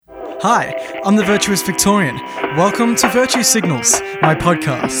Hi, I'm the Virtuous Victorian. Welcome to Virtue Signals, my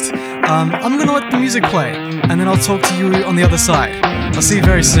podcast. I'm going to let the music play, and then I'll talk to you on the other side. I'll see you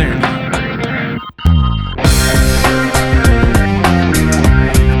very soon.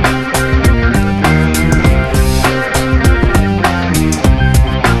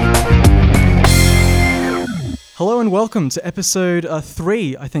 Hello and welcome to episode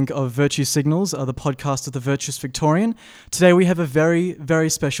 3, I think, of Virtue Signals, the podcast of the Virtuous Victorian. Today we have a very, very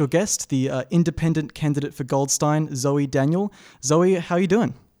special guest, the independent candidate for Goldstein, Zoe Daniel. Zoe, how are you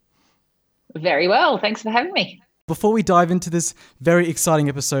doing? Very well. Thanks for having me. Before we dive into this very exciting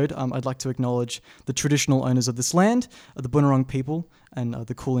episode, I'd like to acknowledge the traditional owners of this land, the Bunurong people and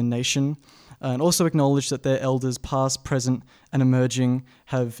the Kulin Nation, and also acknowledge that their elders past, present and emerging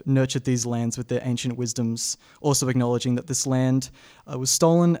have nurtured these lands with their ancient wisdoms, also acknowledging that this land was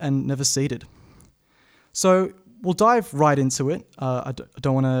stolen and never ceded. So we'll dive right into it. I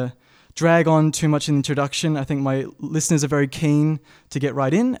don't want to drag on too much in the introduction. I think my listeners are very keen to get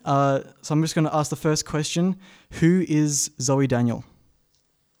right in. So I'm just going to ask the first question. Who is Zoe Daniel?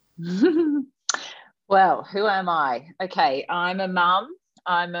 Well, who am I? Okay, I'm a mum.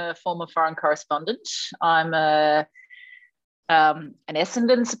 I'm a former foreign correspondent. I'm an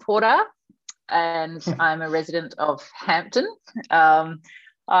Essendon supporter, and I'm a resident of Hampton.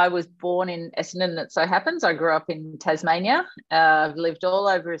 I was born in Essendon, it so happens. I grew up in Tasmania. I've lived all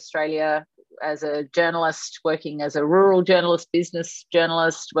over Australia as a journalist, working as a rural journalist, business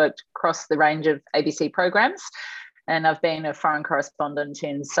journalist, worked across the range of ABC programs. And I've been a foreign correspondent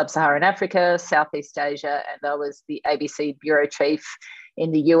in Sub-Saharan Africa, Southeast Asia, and I was the ABC bureau chief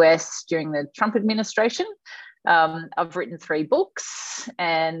in the US during the Trump administration. I've written 3 books,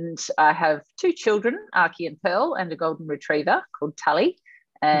 and I have 2 children, Archie and Pearl, and a golden retriever called Tully,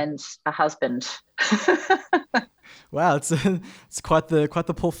 and a husband. Wow, it's quite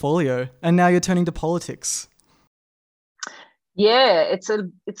the portfolio. And now you're turning to politics. Yeah,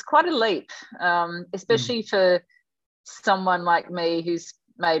 it's quite a leap, especially for someone like me who's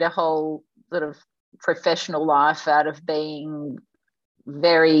made a whole sort of professional life out of being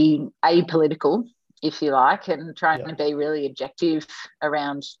very apolitical, if you like, and trying to be really objective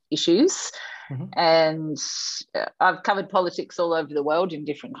around issues. Mm-hmm. And I've covered politics all over the world in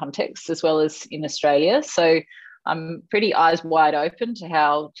different contexts, as well as in Australia. So I'm pretty eyes wide open to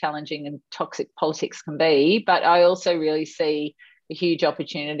how challenging and toxic politics can be. But I also really see a huge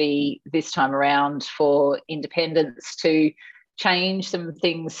opportunity this time around for independents to change some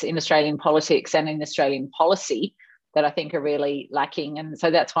things in Australian politics and in Australian policy that I think are really lacking. And so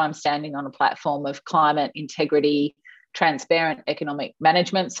that's why I'm standing on a platform of climate integrity, transparent economic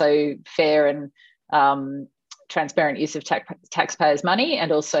management, so fair and transparent use of taxpayers' money,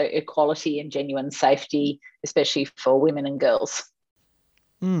 and also equality and genuine safety, especially for women and girls.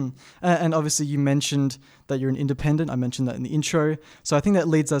 And obviously you mentioned that you're an independent. I mentioned that in the intro. So I think that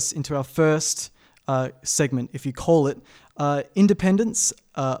leads us into our first segment, if you call it. Independents,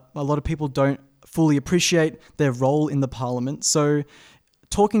 a lot of people don't fully appreciate their role in the parliament. So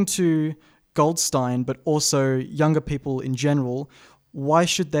talking to Goldstein, but also younger people in general, why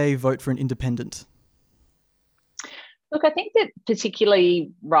should they vote for an independent? Look, I think that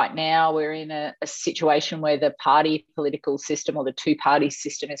particularly right now we're in a situation where the party political system, or the two-party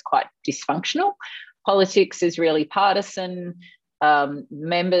system, is quite dysfunctional. Politics is really partisan.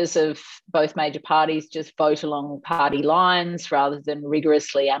 Members of both major parties just vote along party lines rather than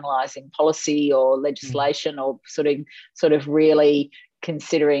rigorously analysing policy or legislation, or sort of really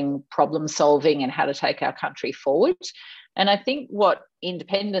considering problem solving and how to take our country forward. And I think what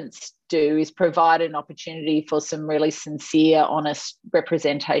independents do is provide an opportunity for some really sincere, honest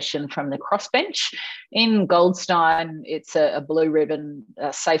representation from the crossbench. In Goldstein, it's a blue ribbon,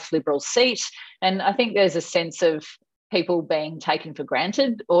 safe Liberal seat. And I think there's a sense of people being taken for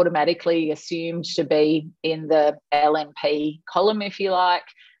granted, automatically assumed to be in the LNP column, if you like,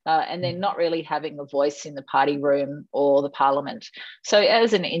 and then not really having a voice in the party room or the parliament. So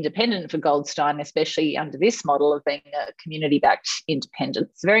as an independent for Goldstein, especially under this model of being a community-backed independent,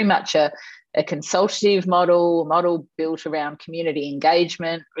 it's very much a consultative model, a model built around community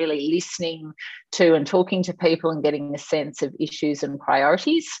engagement, really listening to and talking to people and getting a sense of issues and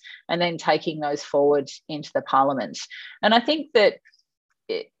priorities, and then taking those forward into the parliament. And I think that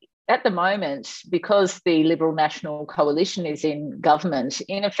at the moment, because the Liberal National Coalition is in government,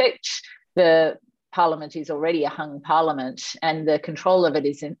 in effect, the Parliament is already a hung parliament, and the control of it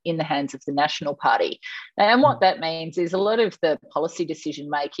is in the hands of the National Party. And what that means is a lot of the policy decision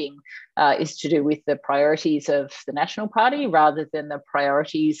making is to do with the priorities of the National Party rather than the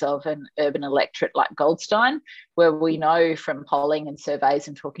priorities of an urban electorate like Goldstein, where we know from polling and surveys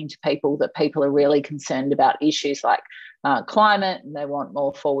and talking to people that people are really concerned about issues like climate, and they want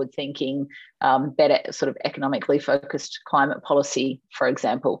more forward-thinking, better sort of economically focused climate policy, for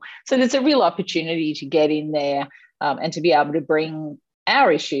example. So there's a real opportunity to get in there and to be able to bring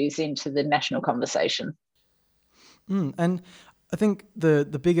our issues into the national conversation. And I think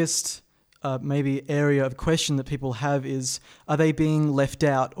the biggest maybe area of question that people have is, are they being left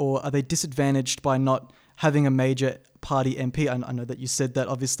out, or are they disadvantaged by not having a major party MP? I know that you said that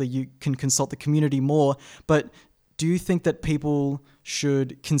obviously you can consult the community more, but do you think that people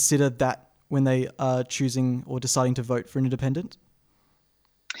should consider that when they are choosing or deciding to vote for an independent?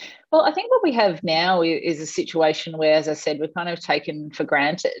 Well, I think what we have now is a situation where, as I said, we're kind of taken for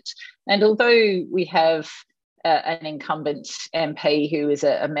granted. And although we have an incumbent MP who is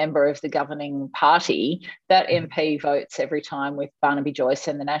a member of the governing party, that MP votes every time with Barnaby Joyce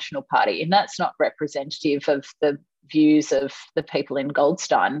and the National Party. And that's not representative of the views of the people in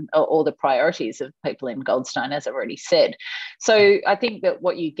Goldstein or the priorities of people in Goldstein, as I've already said. So I think that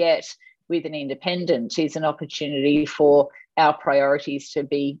what you get with an independent is an opportunity for our priorities to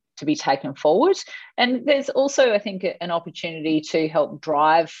be taken forward. And there's also, I think, an opportunity to help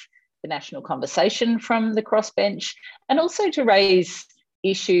drive the national conversation from the crossbench, and also to raise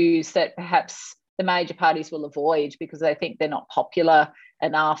issues that perhaps the major parties will avoid because they think they're not popular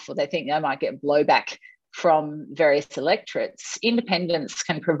enough, or they think they might get blowback from various electorates. Independents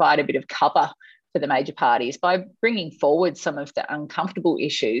can provide a bit of cover for the major parties by bringing forward some of the uncomfortable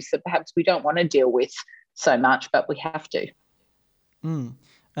issues that perhaps we don't want to deal with so much, but we have to.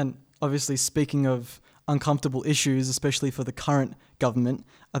 And obviously, speaking of uncomfortable issues, especially for the current government,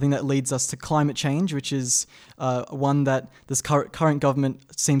 I think that leads us to climate change, which is one that this current government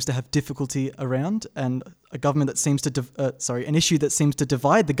seems to have difficulty around, and a government that seems to an issue that seems to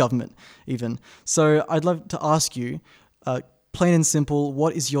divide the government even. So I'd love to ask you, plain and simple,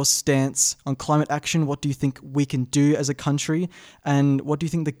 what is your stance on climate action? What do you think we can do as a country, and what do you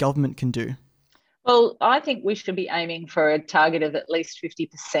think the government can do? Well, I think we should be aiming for a target of at least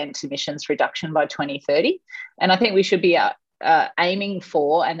 50% emissions reduction by 2030. And I think we should be aiming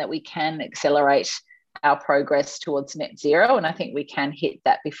for, and that we can accelerate our progress towards net zero. And I think we can hit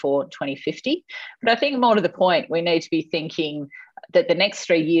that before 2050. But I think more to the point, we need to be thinking that the next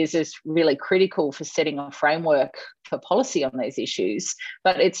 3 years is really critical for setting a framework for policy on these issues.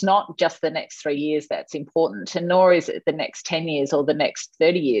 But it's not just the next 3 years that's important, and nor is it the next 10 years or the next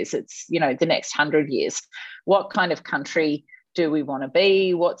 30 years. It's, the next 100 years. What kind of country do we want to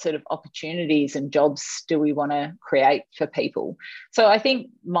be? What sort of opportunities and jobs do we want to create for people? So I think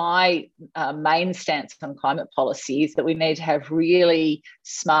my main stance on climate policy is that we need to have really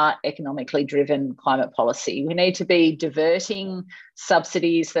smart, economically driven climate policy. We need to be diverting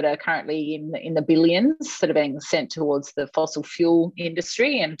subsidies that are currently in the billions that are being sent towards the fossil fuel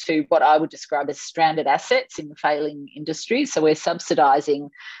industry and to what I would describe as stranded assets in failing industries. So we're subsidising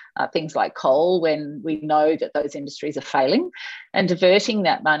things like coal when we know that those industries are failing, and diverting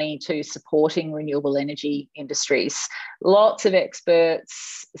that money to supporting renewable energy industries. Lots of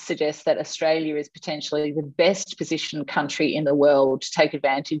experts suggest that Australia is potentially the best positioned country in the world to take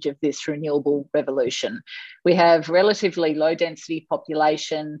advantage of this renewable revolution. We have relatively low density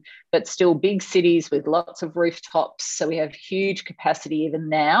population, but still big cities with lots of rooftops. So we have huge capacity even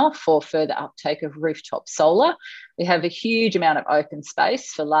now for further uptake of rooftop solar. We have a huge amount of open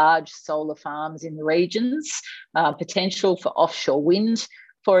space for large solar farms in the regions, potential for offshore wind,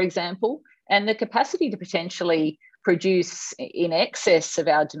 for example, and the capacity to potentially produce in excess of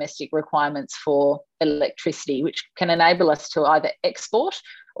our domestic requirements for electricity, which can enable us to either export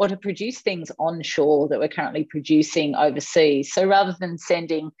or to produce things onshore that we're currently producing overseas. So rather than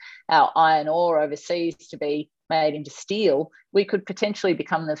sending our iron ore overseas to be made into steel, we could potentially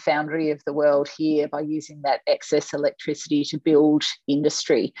become the foundry of the world here by using that excess electricity to build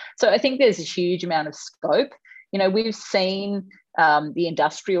industry. So I think there's a huge amount of scope. We've seen the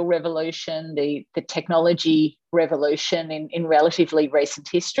industrial revolution, the technology revolution in relatively recent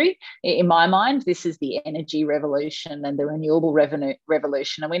history. In my mind, this is the energy revolution and the renewable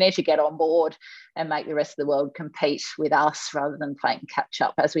revolution, and we need to get on board and make the rest of the world compete with us rather than playing catch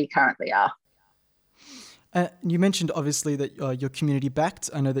up as we currently are. You mentioned obviously that you're community backed.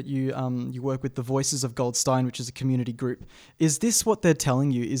 I know that you work with the Voices of Goldstein, which is a community group. Is this what they're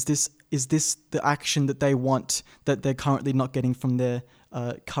telling you? Is this the action that they want that they're currently not getting from their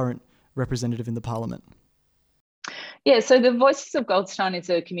current representative in the parliament? Yeah, so the Voices of Goldstein is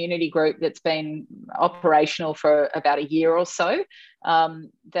a community group that's been operational for about a year or so,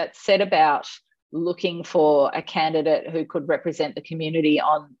 that set about looking for a candidate who could represent the community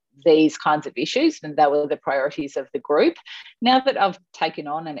on these kinds of issues, and that were the priorities of the group. Now that I've taken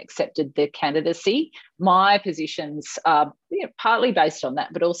on and accepted the candidacy, my positions are partly based on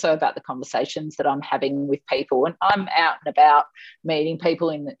that, but also about the conversations that I'm having with people. And I'm out and about meeting people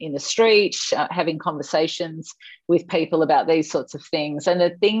in the street, having conversations with people about these sorts of things. And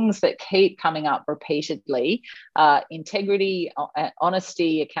the things that keep coming up repeatedly are integrity,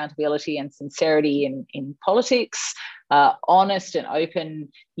 honesty, accountability, and sincerity in politics, honest and open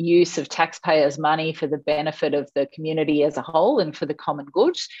use of taxpayers' money for the benefit of the community as a whole and for the common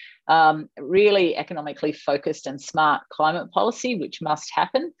good, really economically focused and smart climate policy, which must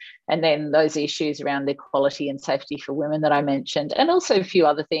happen, and then those issues around equality and safety for women that I mentioned, and also a few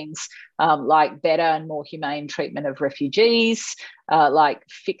other things like better and more humane treatment of refugees, like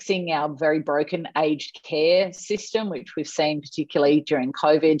fixing our very broken aged care system, which we've seen particularly during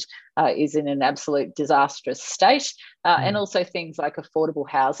COVID is in an absolute disastrous state, and also things like affordable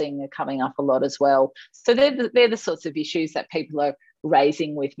housing are coming up a lot as well. So they're the sorts of issues that people are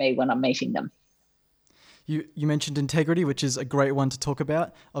raising with me when I'm meeting them. You mentioned integrity, which is a great one to talk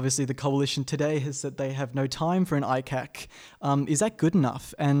about. Obviously, the coalition today has said they have no time for an ICAC. Is that good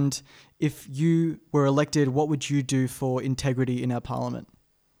enough? And if you were elected, what would you do for integrity in our parliament?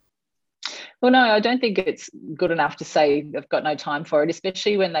 Well, no, I don't think it's good enough to say they've got no time for it,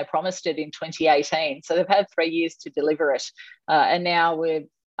 especially when they promised it in 2018. So they've had 3 years to deliver it. And now we're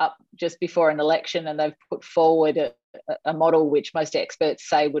up just before an election, and they've put forward a model which most experts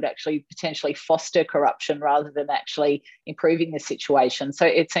say would actually potentially foster corruption rather than actually improving the situation. So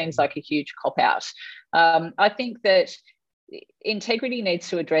it seems like a huge cop-out. I think that integrity needs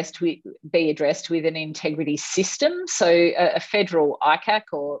to be addressed with an integrity system. So a federal ICAC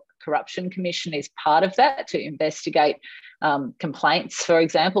or corruption commission is part of that to investigate complaints, for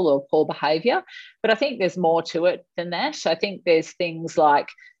example, or poor behaviour. But I think there's more to it than that. I think there's things like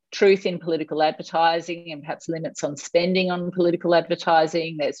truth in political advertising and perhaps limits on spending on political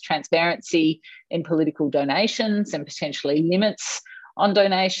advertising. There's transparency in political donations and potentially limits on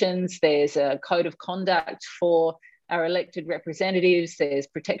donations. There's a code of conduct for our elected representatives. There's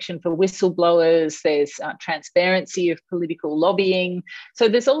protection for whistleblowers. There's transparency of political lobbying. So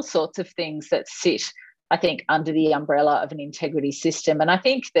there's all sorts of things that sit, I think, under the umbrella of an integrity system. And I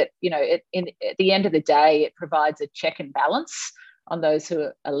think that, at the end of the day, it provides a check and balance on those who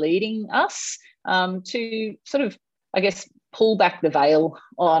are leading us, to sort of, I guess, pull back the veil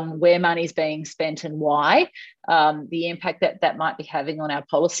on where money's being spent and why, the impact that might be having on our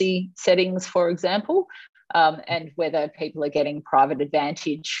policy settings, for example, and whether people are getting private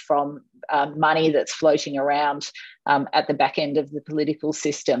advantage from money that's floating around at the back end of the political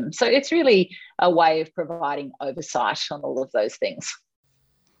system. So it's really a way of providing oversight on all of those things.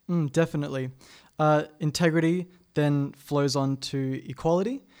 Definitely. Integrity then flows on to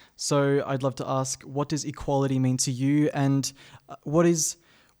equality. So I'd love to ask, what does equality mean to you, and what is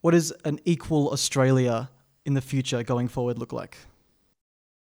an equal Australia in the future going forward look like?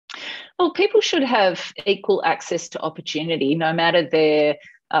 Well, people should have equal access to opportunity, no matter their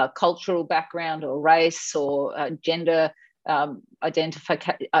cultural background or race or gender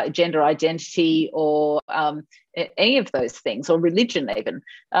identity or any of those things, or religion even.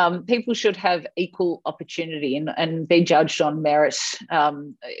 People should have equal opportunity and be judged on merit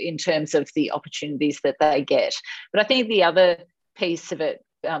in terms of the opportunities that they get. But I think the other piece of it,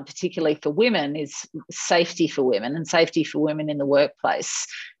 particularly for women, is safety for women and safety for women in the workplace.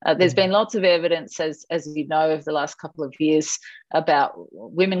 There's been lots of evidence, as you know, over the last couple of years about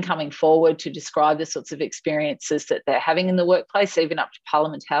women coming forward to describe the sorts of experiences that they're having in the workplace, even up to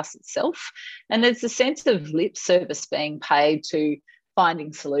Parliament House itself. And there's a sense of lip service being paid to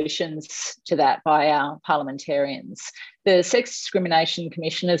finding solutions to that by our parliamentarians. The Sex Discrimination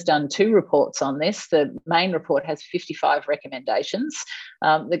Commission has done 2 reports on this. The main report has 55 recommendations.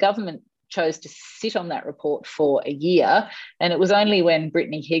 The government chose to sit on that report for a year, and it was only when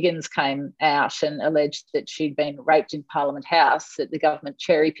Brittany Higgins came out and alleged that she'd been raped in Parliament House that the government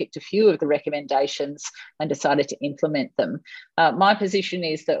cherry-picked a few of the recommendations and decided to implement them. My position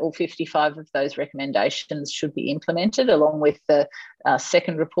is that all 55 of those recommendations should be implemented, along with the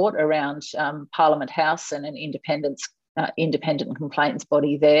second report around Parliament House and an independent complaints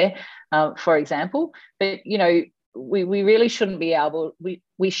body there, for example. But, we really shouldn't be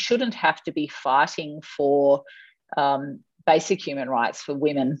we shouldn't have to be fighting for basic human rights for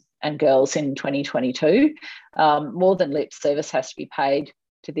women and girls in 2022. More than lip service has to be paid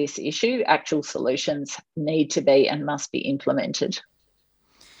to this issue. Actual solutions need to be and must be implemented.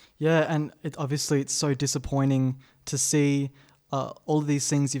 Yeah, and obviously it's so disappointing to see all of these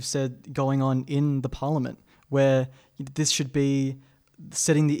things you've said going on in the parliament, where this should be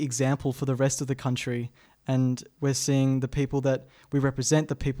setting the example for the rest of the country. And we're seeing the people that we represent,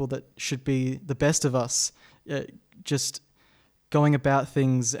 the people that should be the best of us, just going about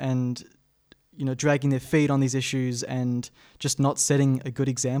things and, dragging their feet on these issues and just not setting a good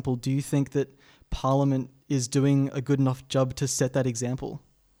example. Do you think that Parliament is doing a good enough job to set that example?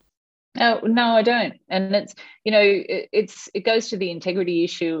 No, I don't. And it's, it goes to the integrity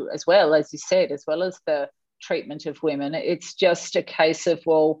issue as well, as you said, as well as the treatment of women. It's just a case of,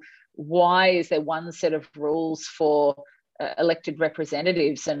 well, why is there one set of rules for elected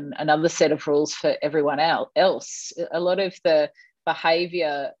representatives and another set of rules for everyone else? A lot of the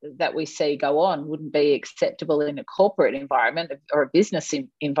behaviour that we see go on wouldn't be acceptable in a corporate environment or a business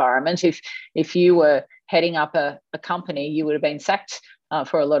environment. If you were heading up a company, you would have been sacked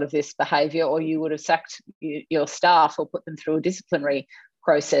for a lot of this behaviour, or you would have sacked your staff or put them through a disciplinary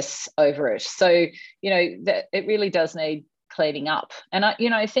process over it. So, that it really does need cleaning up. And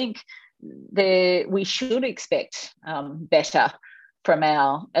I think we should expect better from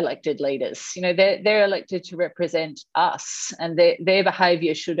our elected leaders. They're elected to represent us, and their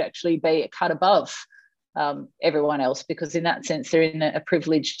behaviour should actually be a cut above everyone else, because in that sense they're in a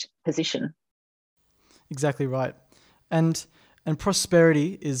privileged position. Exactly right. And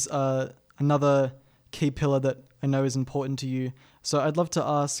prosperity is another key pillar that I know is important to you. So I'd love to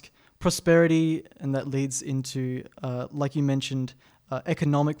ask, prosperity, and that leads into, like you mentioned,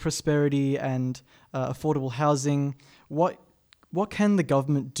 economic prosperity and affordable housing. What can the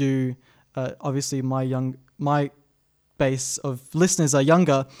government do? Obviously, my base of listeners are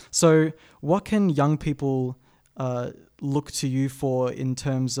younger. So what can young people look to you for in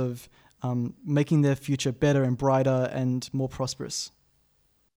terms of making their future better and brighter and more prosperous?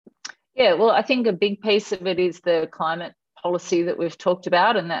 Yeah, well, I think a big piece of it is the climate policy that we've talked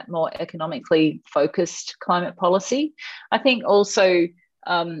about, and that more economically focused climate policy. I think also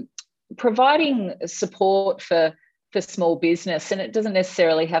providing support for small business, and it doesn't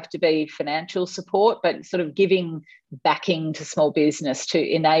necessarily have to be financial support, but sort of giving backing to small business to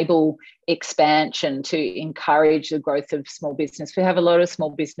enable expansion, to encourage the growth of small business. We have a lot of small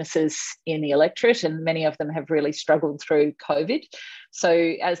businesses in the electorate, and many of them have really struggled through COVID. So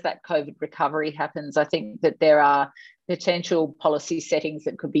as that COVID recovery happens, I think that there are potential policy settings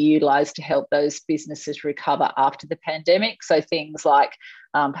that could be utilised to help those businesses recover after the pandemic. So things like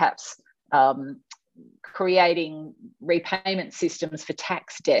perhaps creating repayment systems for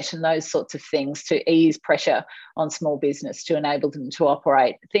tax debt and those sorts of things to ease pressure on small business to enable them to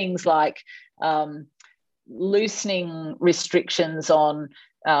operate. Things like loosening restrictions on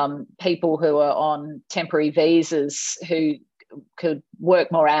people who are on temporary visas who could work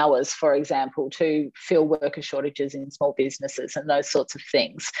more hours, for example, to fill worker shortages in small businesses and those sorts of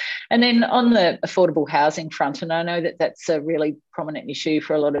things. And then on the affordable housing front, and I know that that's a really prominent issue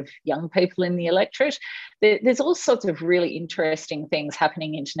for a lot of young people in the electorate, there's all sorts of really interesting things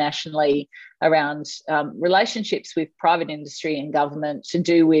happening internationally around relationships with private industry and government to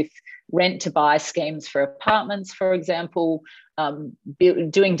do with rent-to-buy schemes for apartments, for example,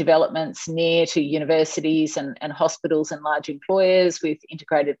 doing developments near to universities and hospitals and large employers with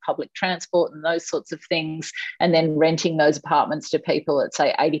integrated public transport and those sorts of things, and then renting those apartments to people at,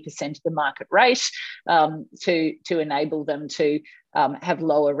 say, 80% of the market rate to enable them to have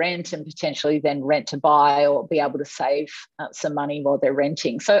lower rent and potentially then rent to buy or be able to save some money while they're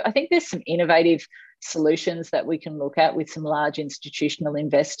renting. So I think there's some innovative solutions that we can look at with some large institutional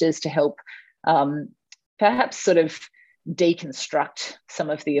investors to help perhaps sort of deconstruct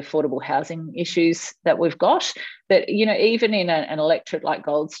some of the affordable housing issues that we've got. That, even in an electorate like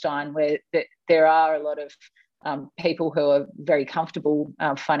Goldstein, where there are a lot of people who are very comfortable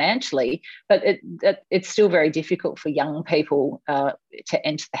financially, but it's still very difficult for young people to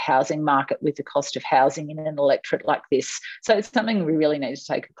enter the housing market with the cost of housing in an electorate like this. So it's something we really need to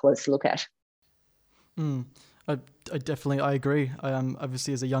take a close look at. I agree.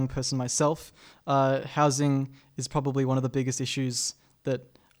 Obviously, as a young person myself, housing is probably one of the biggest issues that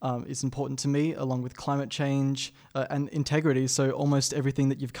is important to me, along with climate change and integrity. So almost everything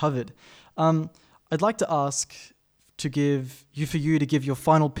that you've covered. I'd like to ask for you to give your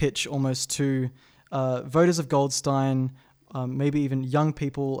final pitch almost to voters of Goldstein, maybe even young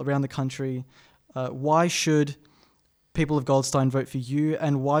people around the country. Why should people of Goldstein vote for you,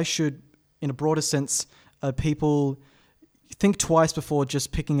 and why should, in a broader sense, people think twice before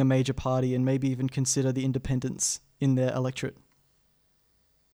just picking a major party and maybe even consider the independents in their electorate?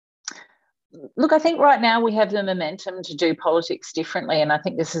 Look, I think right now we have the momentum to do politics differently, and I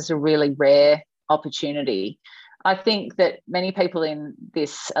think this is a really rare opportunity. I think that many people in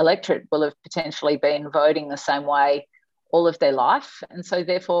this electorate will have potentially been voting the same way all of their life, and so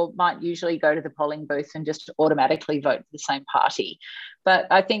therefore might usually go to the polling booth and just automatically vote for the same party. But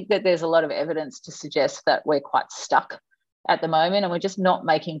I think that there's a lot of evidence to suggest that we're quite stuck at the moment, and we're just not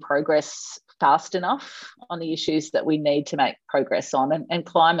making progress fast enough on the issues that we need to make progress on. And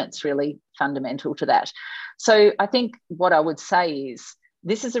climate's really fundamental to that. So I think what I would say is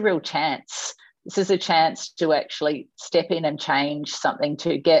this is a real chance. This is a chance to actually step in and change something,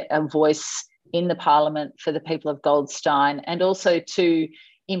 to get a voice in the parliament for the people of Goldstein, and also to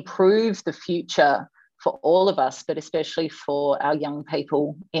improve the future for all of us, but especially for our young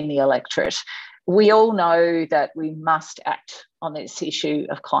people in the electorate. We all know that we must act on this issue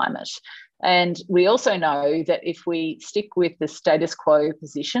of climate. And we also know that if we stick with the status quo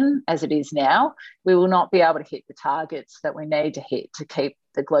position as it is now, we will not be able to hit the targets that we need to hit to keep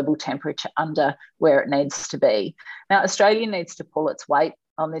the global temperature under where it needs to be. Now, Australia needs to pull its weight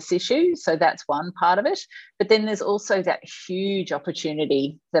on this issue, so that's one part of it. But then there's also that huge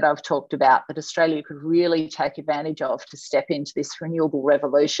opportunity that I've talked about that Australia could really take advantage of to step into this renewable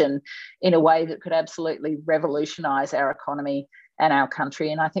revolution in a way that could absolutely revolutionise our economy and our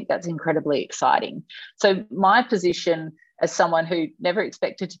country. And I think that's incredibly exciting. So my position as someone who never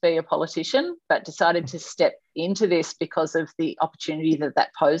expected to be a politician, but decided to step into this because of the opportunity that that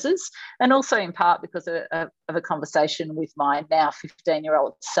poses, and also in part because of a conversation with my now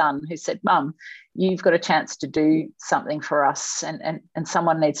 15-year-old son, who said, "Mum, you've got a chance to do something for us, and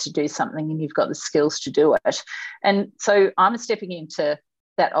someone needs to do something, and you've got the skills to do it." And so I'm stepping into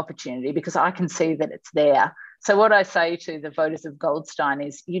that opportunity because I can see that it's there. So what I say to the voters of Goldstein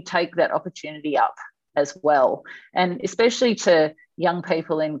is you take that opportunity up as well. And especially to young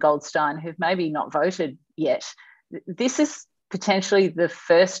people in Goldstein who've maybe not voted yet, this is potentially the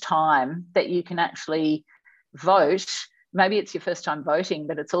first time that you can actually vote. Maybe it's your first time voting,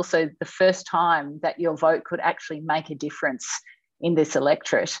 but it's also the first time that your vote could actually make a difference in this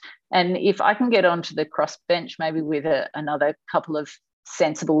electorate. And if I can get onto the crossbench, maybe with another couple of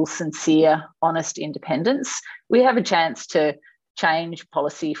sensible, sincere, honest independents, we have a chance to change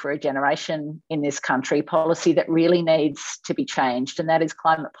policy for a generation in this country, policy that really needs to be changed, and that is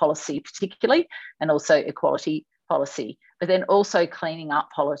climate policy particularly, and also equality policy, but then also cleaning up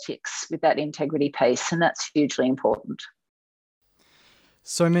politics with that integrity piece, and that's hugely important.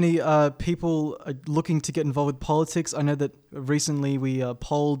 So many people are looking to get involved with politics. I know that recently we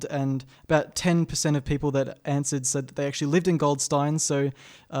polled, and about 10% of people that answered said that they actually lived in Goldstein. So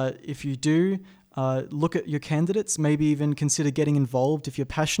if you do, look at your candidates, maybe even consider getting involved if you're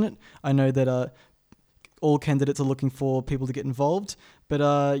passionate. I know that all candidates are looking for people to get involved, but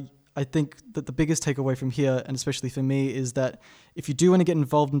I think that the biggest takeaway from here, and especially for me, is that if you do want to get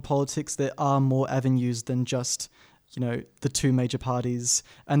involved in politics, there are more avenues than just the two major parties,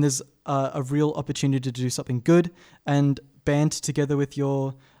 and there's a real opportunity to do something good and band together with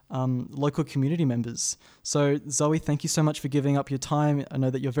your local community members. So Zoe, thank you so much for giving up your time. I know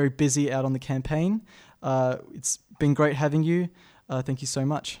that you're very busy out on the campaign. It's been great having you. Thank you so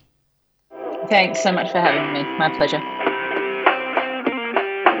much. Thanks so much for having me. My pleasure.